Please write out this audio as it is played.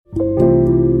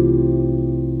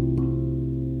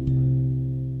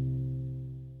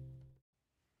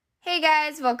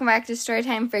guys, welcome back to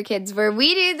Storytime for Kids, where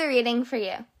we do the reading for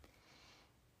you.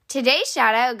 Today's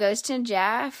shout out goes to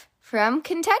Jeff from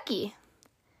Kentucky.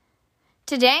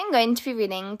 Today I'm going to be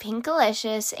reading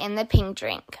Pinkalicious and the Pink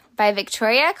Drink by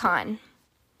Victoria Kahn.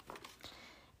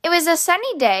 It was a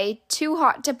sunny day, too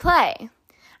hot to play.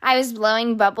 I was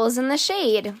blowing bubbles in the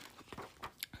shade.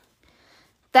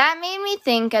 That made me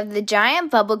think of the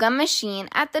giant bubblegum machine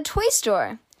at the toy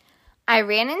store. I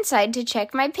ran inside to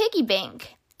check my piggy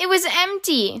bank. It was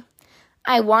empty.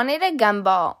 I wanted a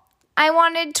gumball. I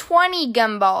wanted 20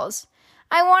 gumballs.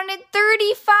 I wanted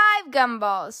 35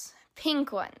 gumballs,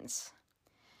 pink ones.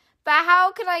 But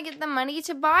how could I get the money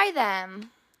to buy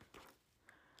them?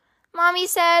 Mommy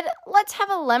said, let's have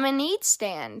a lemonade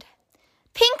stand.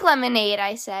 Pink lemonade,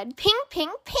 I said. Pink,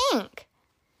 pink, pink.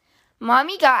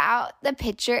 Mommy got out the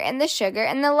pitcher and the sugar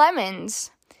and the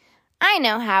lemons. I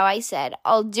know how, I said.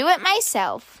 I'll do it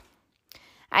myself.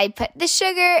 I put the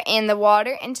sugar and the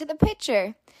water into the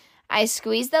pitcher. I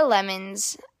squeezed the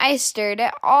lemons. I stirred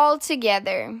it all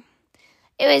together.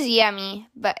 It was yummy,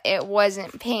 but it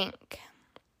wasn't pink.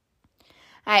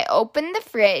 I opened the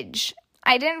fridge.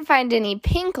 I didn't find any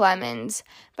pink lemons,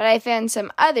 but I found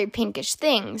some other pinkish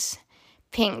things.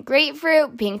 Pink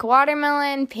grapefruit, pink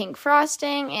watermelon, pink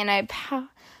frosting, and a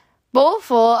bowl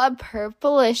full of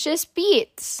purplicious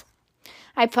beets.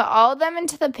 I put all of them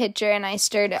into the pitcher and I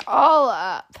stirred it all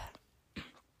up.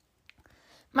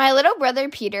 My little brother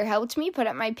Peter helped me put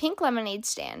up my pink lemonade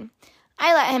stand.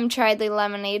 I let him try the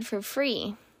lemonade for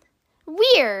free.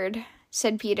 Weird,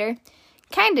 said Peter.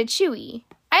 Kinda chewy.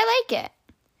 I like it.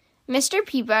 Mr.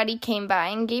 Peabody came by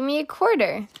and gave me a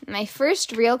quarter, my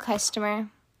first real customer.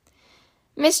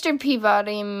 Mr.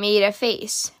 Peabody made a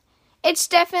face. It's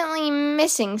definitely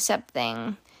missing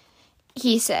something,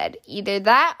 he said. Either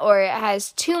that or it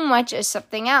has too much of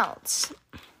something else.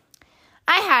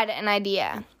 I had an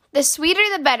idea. The sweeter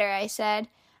the better, I said.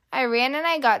 I ran and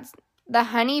I got the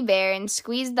honey bear and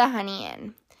squeezed the honey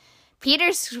in.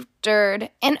 Peter stirred,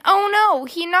 and oh no,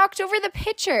 he knocked over the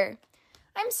pitcher.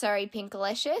 I'm sorry,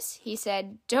 Pinkalicious, he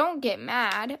said. Don't get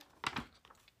mad.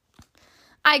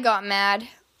 I got mad.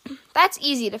 That's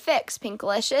easy to fix,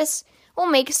 Pinkalicious. We'll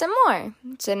make some more,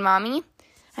 said Mommy.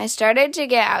 I started to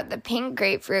get out the pink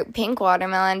grapefruit, pink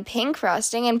watermelon, pink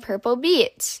frosting, and purple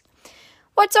beets.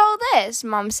 What's all this?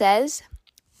 Mom says.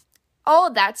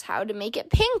 Oh, that's how to make it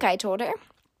pink, I told her.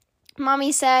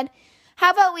 Mommy said,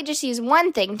 how about we just use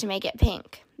one thing to make it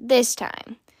pink, this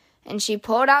time? And she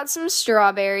pulled out some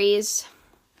strawberries.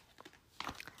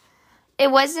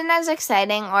 It wasn't as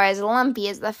exciting or as lumpy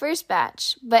as the first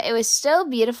batch, but it was still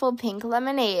beautiful pink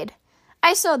lemonade.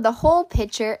 I sold the whole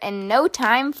pitcher in no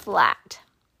time flat.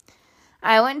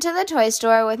 I went to the toy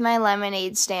store with my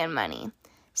lemonade stand money.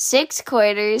 6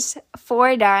 quarters,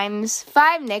 4 dimes,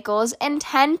 5 nickels, and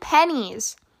 10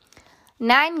 pennies.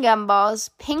 9 gumballs,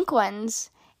 pink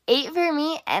ones, 8 for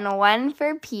me and 1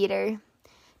 for Peter.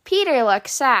 Peter looked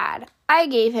sad. I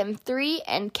gave him 3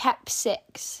 and kept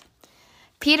 6.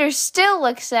 Peter still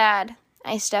looked sad.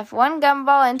 I stuffed 1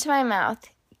 gumball into my mouth,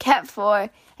 kept 4,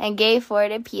 and gave 4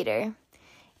 to Peter.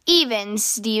 Even,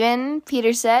 Stephen,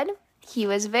 Peter said. He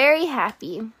was very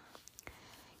happy.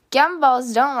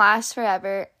 Gumballs don't last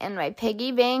forever, and my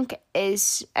piggy bank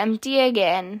is empty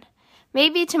again.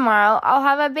 Maybe tomorrow I'll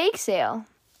have a bake sale.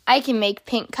 I can make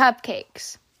pink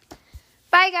cupcakes.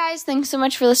 Bye, guys. Thanks so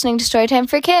much for listening to Storytime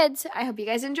for Kids. I hope you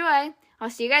guys enjoy. I'll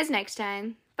see you guys next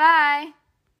time. Bye.